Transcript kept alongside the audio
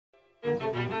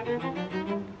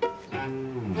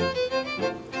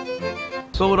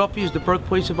Philadelphia is the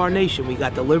birthplace of our nation. We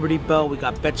got the Liberty Bell, we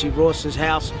got Betsy Ross's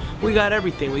house, we got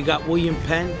everything. We got William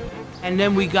Penn, and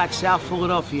then we got South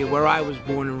Philadelphia, where I was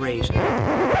born and raised.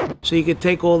 So you could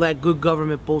take all that good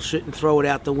government bullshit and throw it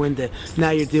out the window.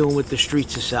 Now you're dealing with the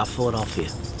streets of South Philadelphia.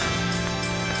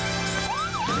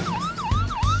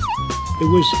 It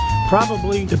was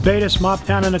probably the baddest mob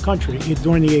town in the country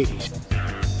during the 80s.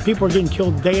 People were getting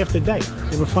killed day after day.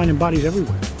 They were finding bodies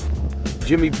everywhere.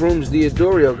 Jimmy Broom's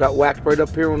Diodorio got whacked right up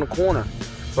here on the corner.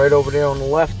 Right over there on the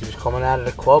left. He was coming out of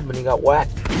the club and he got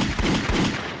whacked.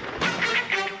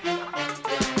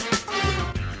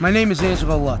 My name is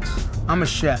Angelo Lutz. I'm a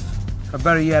chef, or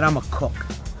better yet, I'm a cook.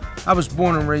 I was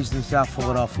born and raised in South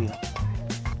Philadelphia.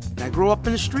 I grew up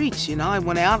in the streets, you know. I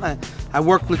went out, I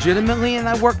worked legitimately and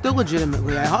I worked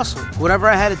illegitimately. I hustled. Whatever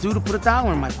I had to do to put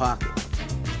 $1 in my pocket.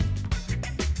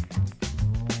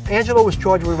 Angelo was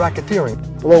charged with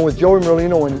racketeering, along with Joey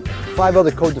Merlino and 5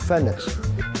 other co-defendants.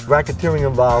 Racketeering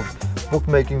involved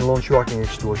bookmaking, loan sharking,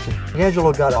 extortion.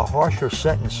 Angelo got a harsher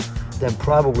sentence than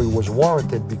probably was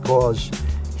warranted because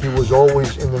he was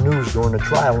always in the news during the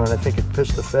trial, and I think it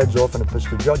pissed the feds off and it pissed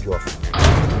the judge off.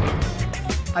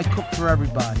 I cooked for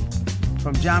everybody,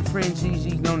 from John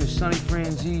Franzese, known as Sonny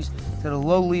Franzese, to the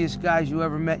lowliest guys you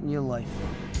ever met in your life.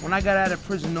 When I got out of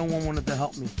prison, no one wanted to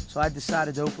help me, so I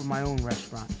decided to open my own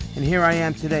restaurant. And here I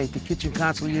am today at the Kitchen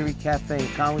Consigliere Cafe in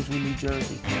Collingswood, New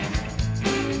Jersey.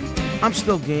 I'm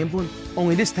still gambling,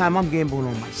 only this time I'm gambling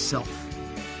on myself.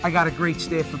 I got a great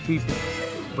staff of people,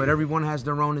 but everyone has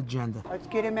their own agenda. Let's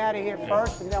get him out of here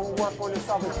first, and then we'll work on this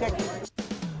other ticket.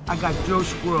 I got Joe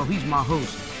Squirrel, he's my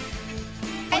host.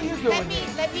 What are you doing?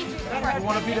 Let me do the work. You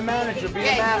want to be the manager, be the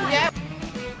manager. Yeah.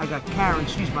 I got Karen,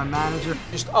 she's my manager.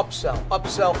 Just upsell,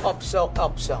 upsell, upsell,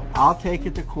 upsell. I'll take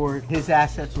it to court. His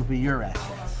assets will be your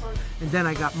assets. And then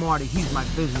I got Marty, he's my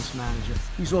business manager.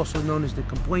 He's also known as the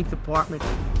complaint department.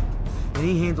 And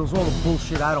he handles all the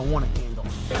bullshit I don't want to handle.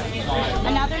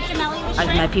 Another Gemelli.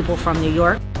 I've met people from New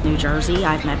York, New Jersey.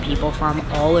 I've met people from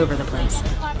all over the place.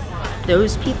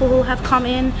 Those people who have come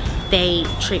in, they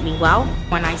treat me well.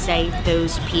 When I say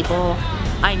those people,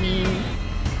 I mean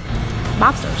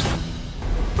mobsters.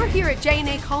 We're here at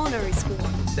J&A Culinary School.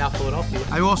 South Philadelphia.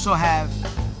 I also have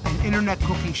an internet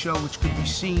cooking show which could be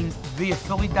seen via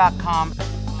Philly.com,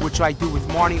 which I do with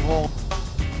Marty Hall.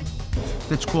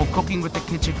 That's called Cooking with the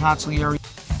Kitchen Consigliere.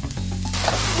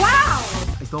 Wow!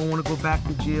 I don't want to go back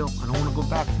to jail. I don't want to go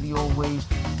back to the old ways.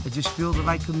 I just feel that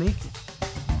I can make it.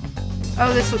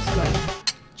 Oh, this looks good.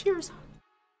 Cheers.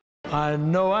 I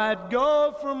know I'd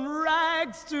go from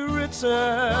rags to riches.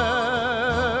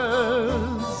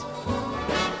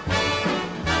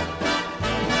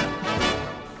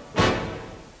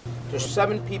 There's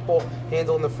 7 people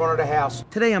handling the front of the house.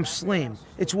 Today I'm slammed.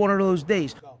 It's one of those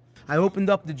days. I opened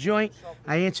up the joint,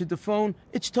 I answered the phone,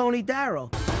 it's Tony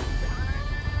Darrow.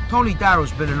 Tony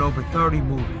Darrow's been in over 30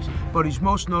 movies, but he's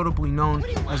most notably known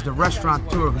as the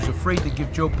restaurateur who's afraid to give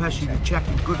Joe Pesci the check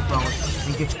in Goodfellas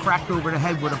and gets cracked over the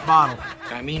head with a bottle.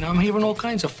 I mean, I'm hearing all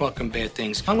kinds of fucking bad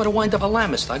things. I'm gonna wind up a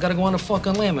lamist. I gotta go on a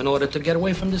fucking lam in order to get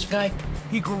away from this guy.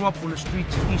 He grew up on the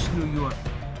streets of East New York.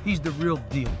 He's the real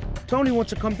deal. Tony wants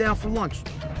to come down for lunch.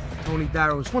 Tony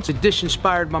Darrow was once a dish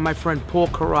inspired by my friend Paul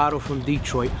Corrado from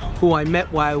Detroit, who I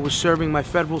met while I was serving my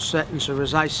federal sentence, or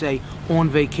as I say, on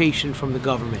vacation from the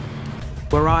government.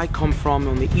 Where I come from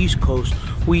on the East Coast,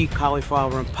 we eat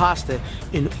cauliflower and pasta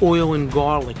in oil and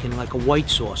garlic in like a white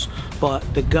sauce. But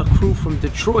the crew from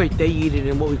Detroit, they eat it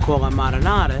in what we call a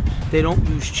marinara. They don't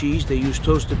use cheese, they use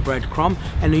toasted breadcrumb,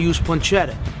 and they use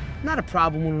pancetta. Not a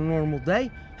problem on a normal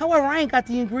day. However, I ain't got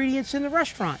the ingredients in the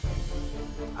restaurant.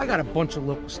 I got a bunch of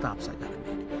local stops I gotta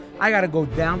make. I gotta go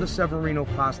down to Severino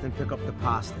Pasta and pick up the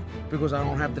pasta because I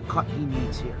don't have the cut he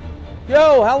needs here.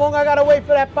 Yo, how long I gotta wait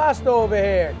for that pasta over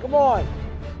here? Come on.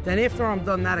 Then after I'm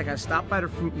done that, I gotta stop by the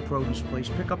fruit and produce place,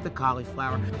 pick up the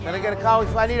cauliflower. Can I get a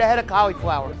cauliflower? I need a head of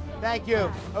cauliflower. Thank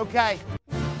you. Okay.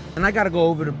 And I gotta go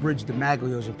over the bridge to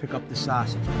Maglio's and pick up the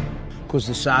sausage because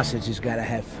the sausage has gotta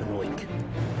have Fenoik.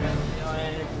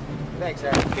 Thanks,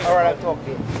 Eric. All right, I'll talk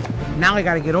to you. Now I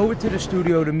got to get over to the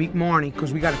studio to meet Marnie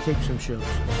because we got to tape some shows.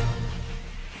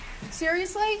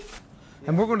 Seriously?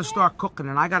 And we're going to start cooking,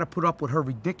 and I got to put up with her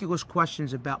ridiculous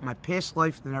questions about my past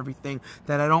life and everything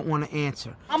that I don't want to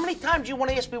answer. How many times do you want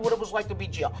to ask me what it was like to be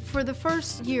Jill? For the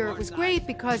first year, it was great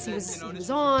because he was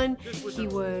on. He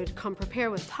would come prepared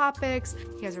with topics.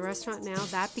 He has a restaurant now.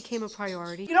 That became a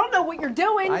priority. You don't know what you're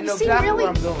doing. I know exactly what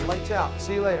I'm doing. Lights out.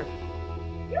 See you later.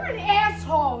 You're an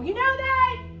asshole. You know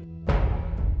that?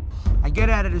 I get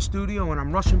out of the studio and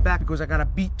I'm rushing back because I got to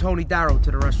beat Tony Darrow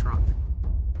to the restaurant.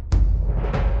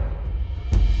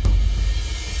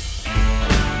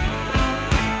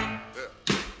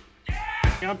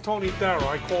 I'm Tony Darrow.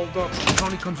 I called up.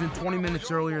 Tony comes in 20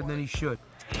 minutes earlier than he should.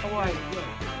 How are you? Good.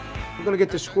 We're gonna get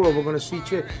the squirrel. We're gonna see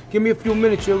you. Give me a few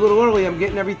minutes. You're a little early. I'm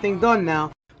getting everything done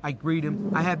now. I greet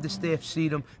him. I have the staff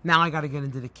seat him. Now I gotta get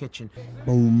into the kitchen.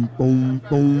 Boom, boom,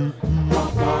 boom.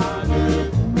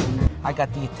 I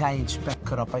got the Italian speck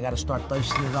cut up. I gotta start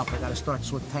dicing it up. I gotta start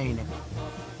sauteing it.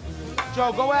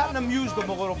 Joe, go out and amuse them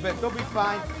a little bit. They'll be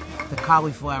fine. The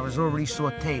cauliflower is already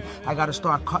sauteed. I gotta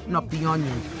start cutting up the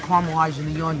onion,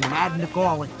 caramelizing the onion, adding the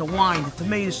garlic, the wine, the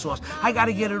tomato sauce. I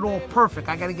gotta get it all perfect.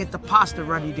 I gotta get the pasta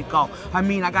ready to go. I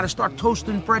mean, I gotta start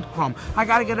toasting breadcrumb. I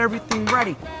gotta get everything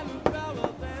ready.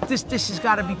 This has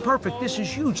gotta be perfect. This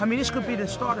is huge. I mean, this could be the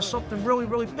start of something really,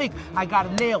 really big. I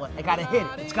gotta nail it. I gotta hit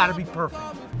it. It's gotta be perfect.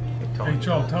 Hey,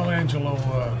 Joe, tell Angelo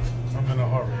I'm in a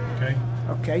hurry, okay?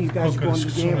 Okay, you guys Cook are it going as to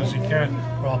soon gamble? as he can,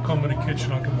 or I'll come in the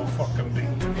kitchen, I'll give him a fucking beat.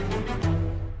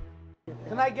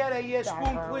 Can I get a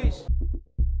spoon, please?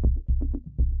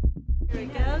 Here we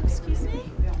go. Excuse me.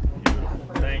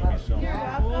 Thank you so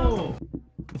much.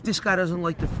 If this guy doesn't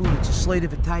like the food, it's a slate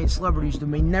of Italian celebrities that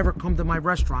may never come to my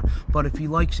restaurant. But if he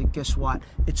likes it, guess what?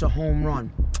 It's a home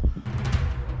run.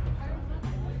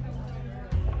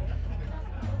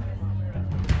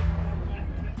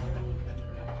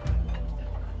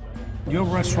 Your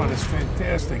restaurant is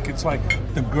fantastic. It's like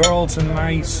the girls are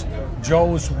nice,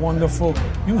 Joe's wonderful.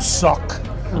 You suck,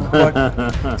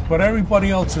 but everybody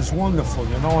else is wonderful,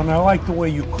 you know. And I like the way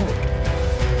you cook.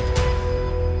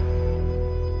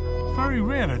 It's very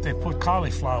rare that they put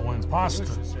cauliflower in pasta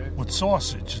with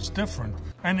sausage. It's different.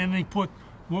 And then they put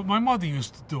what my mother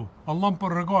used to do, a lump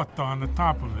of ricotta on the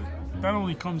top of it. That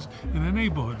only comes in a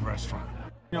neighborhood restaurant.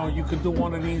 You know, you could do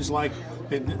one of these like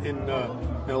in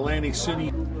Atlantic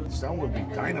City. That would be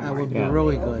dynamite. That would be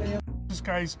really good.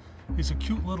 This he's a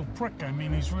cute little prick. I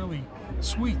mean, he's really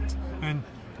sweet, and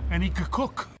he could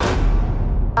cook.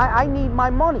 I need my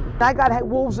money. I got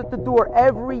wolves at the door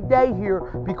every day here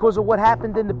because of what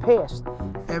happened in the past.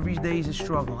 Every day is a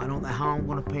struggle. I don't know how I'm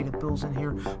going to pay the bills in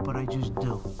here, but I just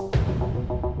do.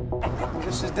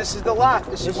 This is the lot.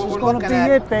 This is what we're looking at. This is going to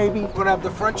be it, baby. We're going to have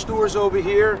the French doors over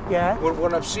here. Yeah. We're going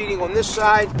to have seating on this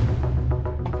side.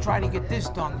 I'm trying to get this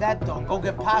done, that done. Go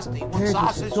get pasta. You want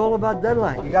sausage? It's all about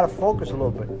deadline. You got to focus a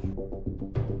little bit.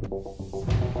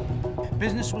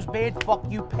 Business was bad. Fuck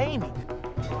you. Pay me.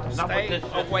 Stay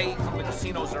away from the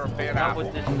casinos are a bad apple.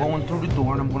 I'm going through the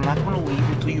door, and I'm not going to leave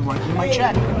until you write me my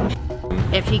check.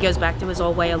 If he goes back to his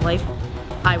old way of life,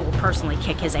 I will personally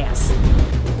kick his ass.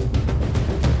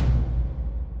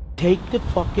 Take the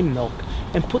fucking milk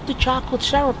and put the chocolate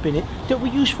syrup in it that we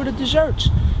use for the desserts.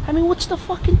 I mean, what's the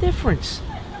fucking difference?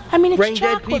 I mean, it's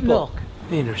chocolate milk.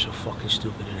 Man, they're so fucking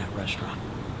stupid in that restaurant.